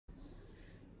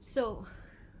So,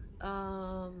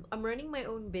 I'm running my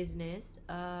own business,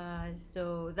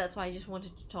 so that's why I just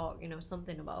wanted to talk,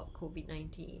 something about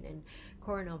COVID-19 and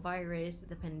coronavirus,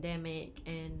 the pandemic,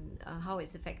 and how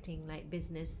it's affecting like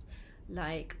business,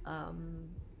 like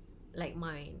like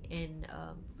mine in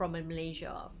from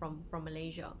Malaysia, from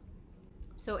Malaysia.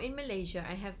 So in Malaysia,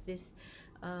 I have this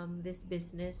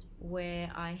business where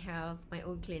I have my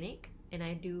own clinic, and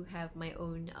I do have my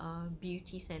own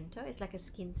beauty center. It's like a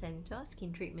skin center,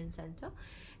 skin treatment center,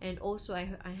 and also I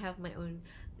have my own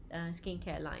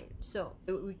skincare line. So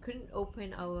we couldn't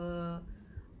open our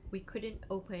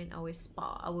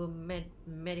spa, our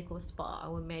medical spa,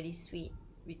 our medi suite.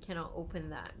 We cannot open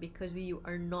that because we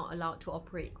are not allowed to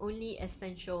operate. Only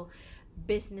essential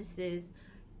businesses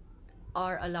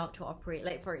are allowed to operate.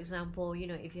 Like for example,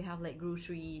 if you have like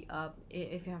grocery,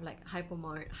 if you have like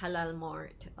hypermart, halal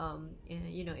mart,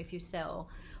 if you sell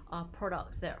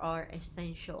products that are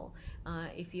essential,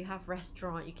 if you have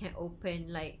restaurant, you can open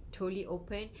like totally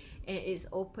open. It's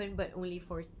open but only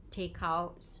for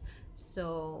takeouts.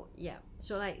 So yeah,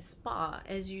 so like spa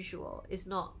as usual is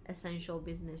not essential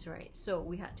business, right? So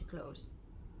we had to close.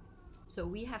 So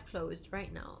we have closed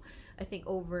right now, I think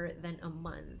over than a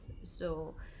month.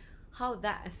 So how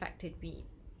that affected me,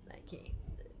 like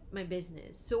my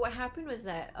business. So what happened was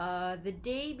that the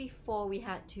day before we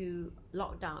had to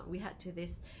lock down, we had to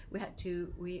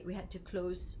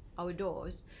close our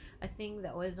doors. I think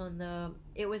that was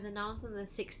it was announced on the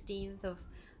 16th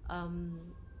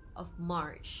of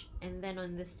March, and then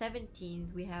on the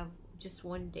 17th we have just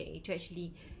one day to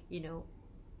actually you know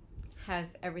have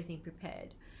everything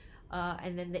prepared.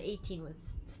 And then the 18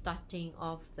 was starting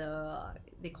of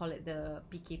they call it the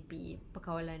PKP,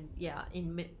 Pekawalan. Yeah,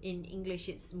 in English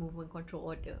it's movement control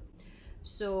order.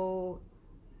 So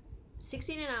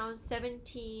 16 and out,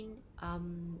 17, I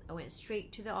went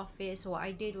straight to the office. So what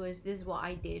I did was, this is what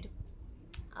I did.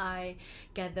 I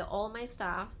gathered all my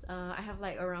staffs. I have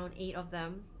like around 8 of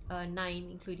them, 9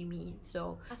 including me.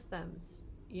 So ask them,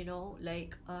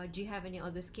 like, do you have any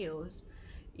other skills?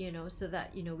 So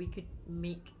that we could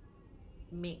make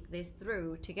this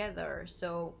through together.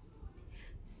 So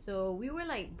we were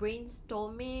like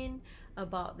brainstorming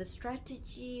about the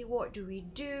strategy. What do we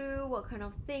do? What kind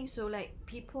of thing? So like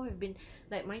people have been,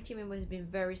 like my team members have been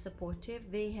very supportive.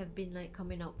 They have been like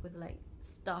coming up with like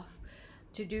stuff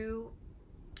to do.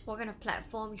 What kind of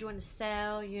platform do you want to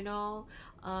sell?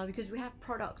 Because we have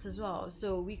products as well,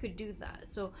 so we could do that.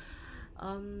 So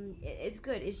it's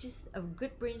good. It's just a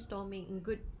good brainstorming and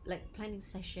good like planning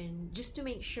session, just to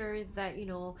make sure that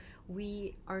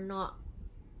we are not,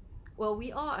 well,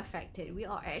 we are affected. We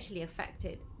are actually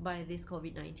affected by this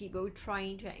COVID-19, but we're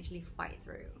trying to actually fight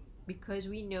through, because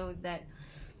we know that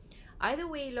either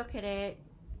way you look at it,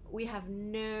 we have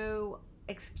no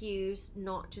excuse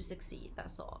not to succeed.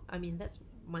 That's all. I mean, that's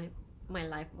my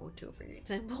life motto, for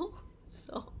example.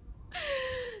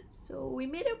 So we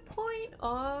made a point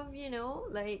of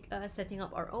setting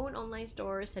up our own online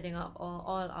store, setting up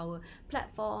all our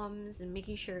platforms, and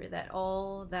making sure that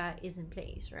all that is in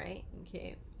place, right?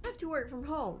 Okay, I have to work from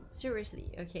home,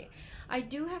 seriously. Okay, I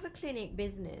do have a clinic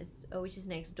business, which is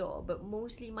next door, but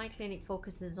mostly my clinic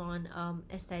focuses on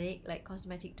aesthetic, like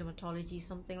cosmetic dermatology,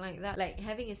 something like that. Like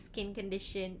having a skin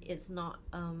condition, it's not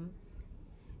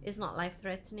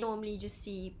life-threatening. Normally just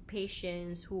see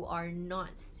patients who are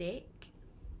not sick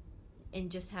and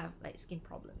just have like skin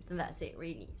problems, and that's it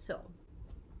really. So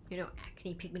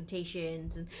acne,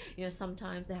 pigmentations, and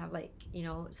sometimes they have like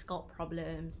scalp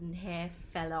problems and hair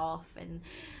fell off and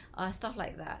stuff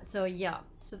like that. So yeah,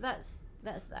 so that's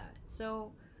that.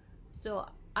 So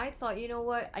I thought,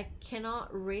 what, I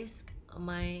cannot risk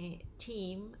my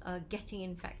team getting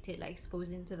infected, like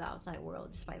exposing to the outside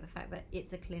world, despite the fact that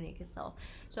it's a clinic itself.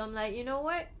 So I'm like,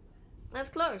 what, let's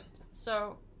close.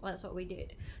 So that's what we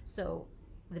did. So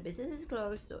the business is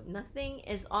closed, so nothing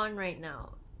is on right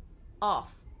now.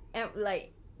 Off.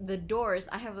 Like the doors,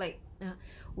 I have like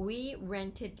we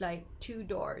rented like 2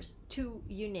 doors, 2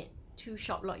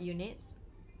 shop lot units,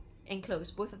 and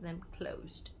closed. Both of them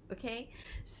closed. Okay,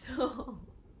 so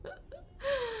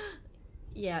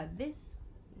yeah, this,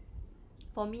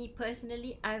 for me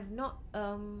personally, I've not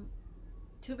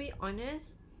to be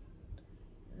honest,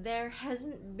 there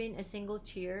hasn't been a single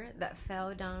tear that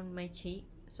fell down my cheek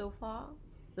so far.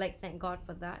 Like, thank God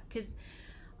for that, because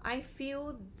I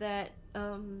feel that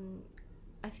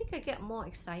I think I get more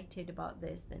excited about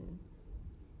this than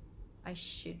I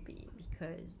should be,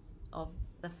 because of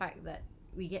the fact that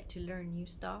we get to learn new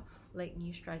stuff, like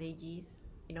new strategies,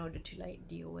 in order to like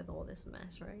deal with all this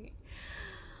mess, right?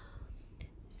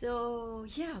 So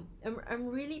yeah, I'm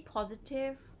really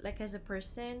positive, like as a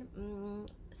person.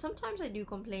 Sometimes I do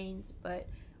complaints, but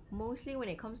mostly when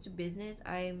it comes to business,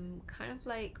 I'm kind of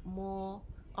like more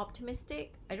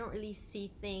optimistic. I don't really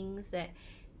see things that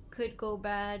could go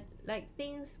bad. Like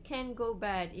things can go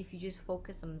bad if you just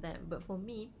focus on them. But for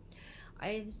me,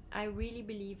 I really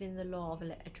believe in the law of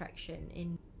attraction.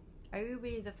 In I really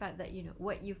believe the fact that, you know,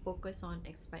 what you focus on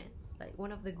expands. Like one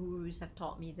of the gurus have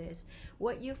taught me this.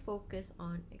 What you focus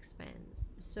on expands.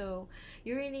 So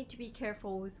you really need to be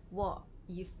careful with what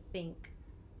you think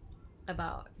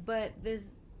about. But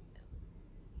there's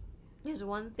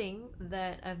one thing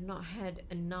that I've not had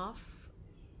enough,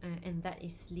 and that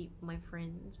is sleep, my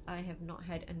friends. I have not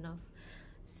had enough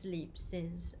sleep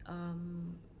since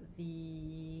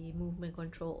the movement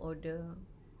control order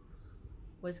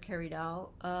was carried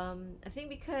out. I think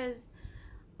because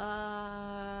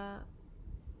I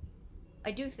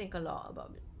do think a lot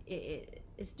about it.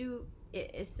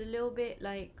 It's a little bit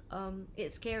like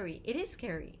it's scary. It is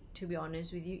scary, to be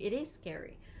honest with you. It is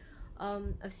scary.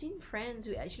 I've seen friends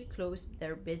who actually closed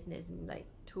their business and like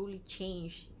totally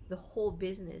changed the whole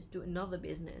business to another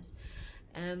business.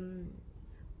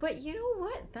 But you know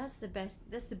what? That's the best.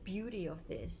 That's the beauty of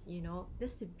this. You know,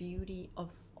 that's the beauty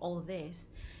of all this,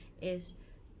 is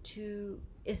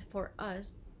for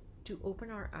us to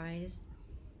open our eyes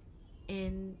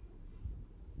and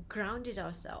ground it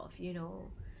ourselves. You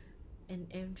know,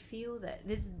 and feel that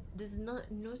there's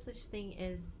not no such thing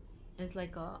as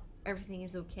like everything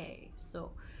is okay.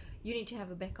 So you need to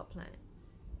have a backup plan.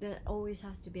 There always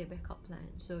has to be a backup plan.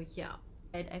 So yeah,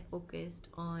 I focused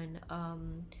on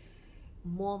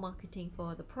more marketing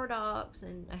for the products,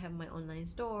 and I have my online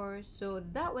stores, so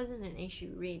that wasn't an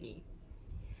issue really.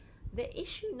 The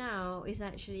issue now is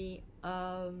actually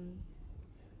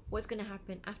what's going to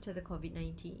happen after the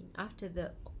COVID-19, after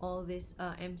the all this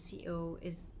MCO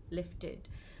is lifted.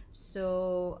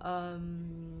 So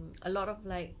a lot of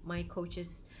like my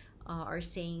coaches are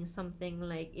saying something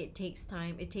like it takes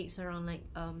time. It takes around like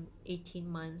 18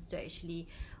 months to actually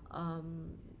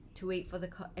to wait for the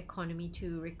economy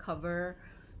to recover.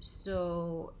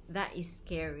 So that is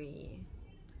scary.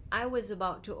 I was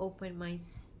about to open my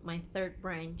third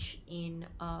branch in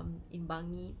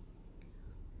Bangi.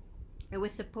 It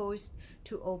was supposed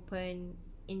to open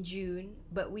in June,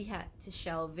 but we had to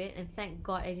shelve it, and thank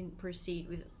God I didn't proceed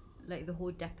with like the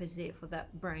whole deposit for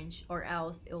that branch, or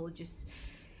else it will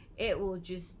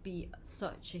just be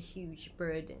such a huge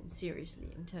burden.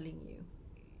 Seriously, I'm telling you.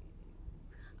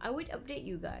 I would update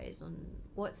you guys on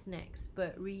what's next,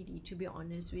 but really, to be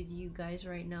honest with you guys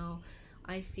right now,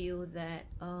 I feel that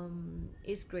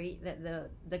it's great that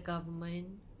the government,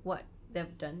 what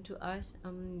they've done to us,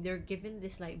 they're giving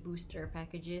this like booster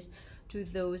packages to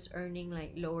those earning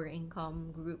like lower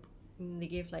income group. They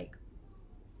give like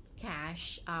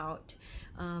cash out.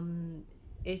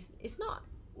 It's not,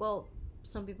 well,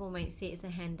 some people might say it's a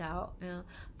handout.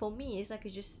 For me, it's like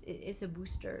it's a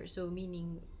booster. So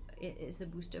meaning it's a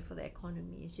booster for the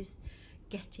economy. It's just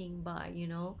getting by, you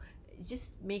know,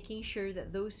 just making sure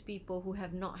that those people who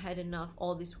have not had enough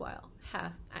all this while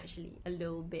have actually a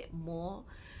little bit more,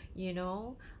 you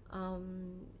know.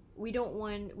 We don't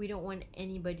want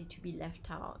anybody to be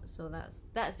left out. So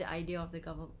that's the idea of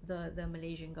the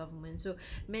Malaysian government. So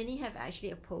many have actually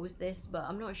opposed this, but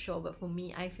I'm not sure. But for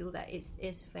me, I feel that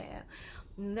it's fair.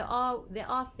 There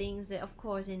are things that, of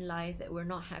course, in life that we're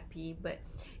not happy, but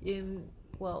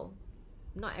well,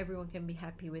 not everyone can be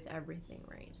happy with everything,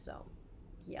 right? So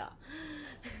yeah.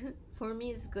 For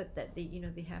me, it's good that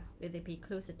they pay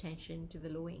close attention to the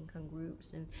lower income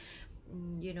groups, and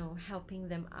you know, helping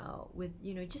them out with,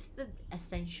 you know, just the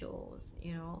essentials.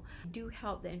 You know, do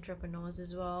help the entrepreneurs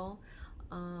as well,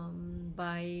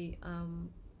 by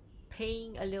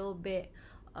paying a little bit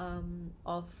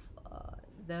of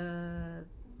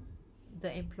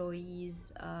the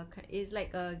employees, is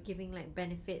like giving like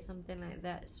benefits, something like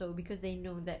that. So because they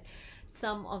know that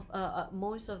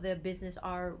most of their business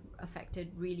are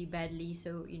affected really badly,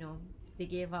 so you know, they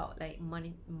gave out like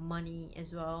money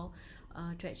as well,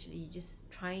 to actually just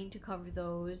trying to cover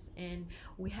those. And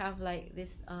we have like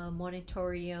this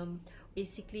moratorium,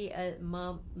 basically a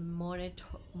moratorium.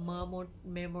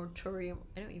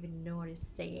 I don't even know how to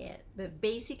say it, but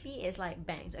basically it's like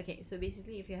banks. Okay, so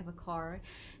basically if you have a car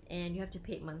and you have to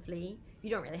pay it monthly, you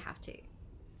don't really have to.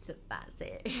 So that's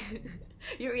it.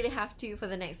 You don't really have to for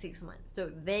the next 6 months. So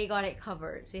they got it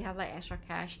covered. So you have like extra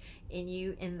cash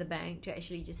in the bank to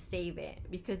actually just save it,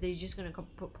 because they're just gonna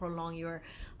prolong your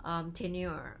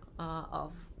tenure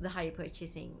of the higher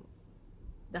purchasing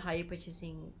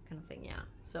kind of thing. Yeah.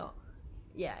 So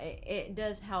yeah, it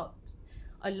does help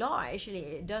a lot.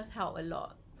 Actually, it does help a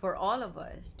lot. for all of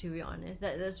us, to be honest.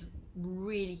 That's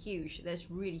really huge.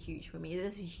 That's really huge for me.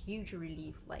 That's a huge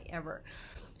relief, like, ever.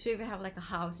 So if you have like a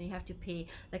house and you have to pay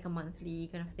like a monthly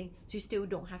kind of thing, so you still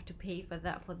don't have to pay for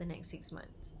that for the next 6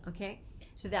 months. Okay,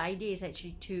 so the idea is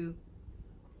actually to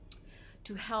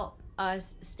help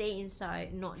us stay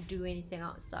inside, not do anything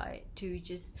outside, to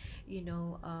just, you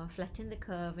know, flatten the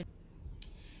curve. And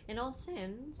in all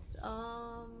sense,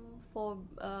 for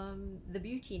the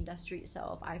beauty industry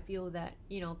itself, I feel that,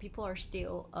 you know, people are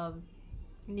still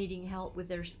needing help with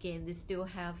their skin. They still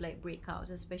have like breakouts,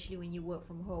 especially when you work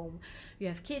from home, you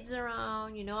have kids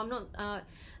around, you know. I'm not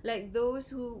like those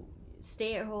who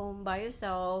stay at home by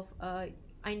yourself.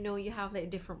 I know you have like a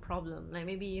different problem, like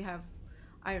maybe you have,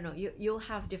 I don't know, you'll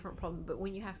have different problem, but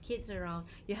when you have kids around,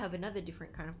 you have another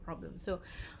different kind of problem. So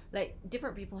like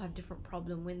different people have different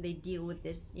problem when they deal with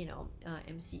this, you know,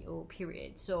 MCO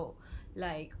period. So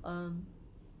like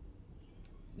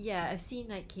yeah, I've seen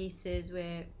like cases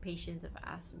where patients have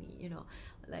asked me, you know,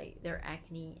 like their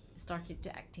acne started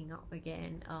to acting up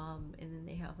again, and then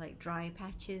they have like dry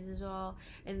patches as well,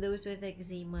 and those with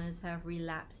eczemas have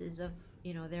relapses of,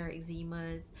 you know, their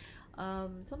eczemas,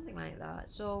 something like that.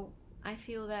 So I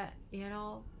feel that, you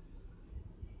know,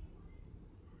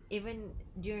 even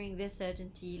during this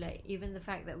certainty, like even the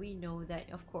fact that we know that,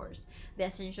 of course, the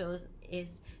essentials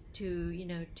is to, you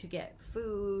know, to get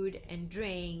food and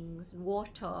drinks,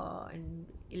 water and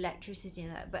electricity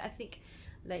and that, but I think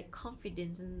like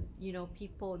confidence and, you know,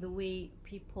 people, the way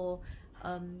people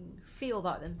feel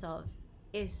about themselves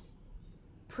is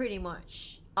pretty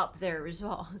much up there as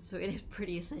well. So it is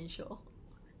pretty essential,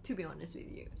 to be honest with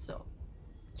you. So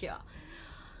yeah,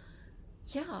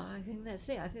 I think that's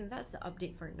it. I think that's the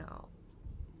update for now.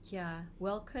 Yeah,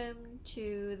 welcome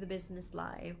to the business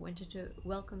life.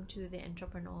 Welcome to the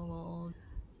entrepreneur world.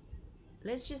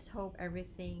 Let's just hope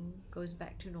everything goes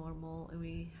back to normal, and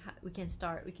we can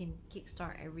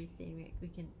kickstart everything. We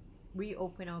can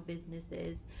reopen our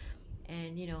businesses,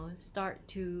 and, you know, start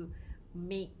to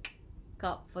make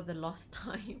up for the lost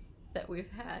time that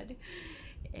we've had.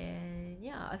 And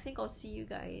yeah, I think I'll see you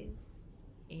guys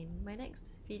in my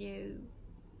next video.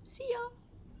 See ya!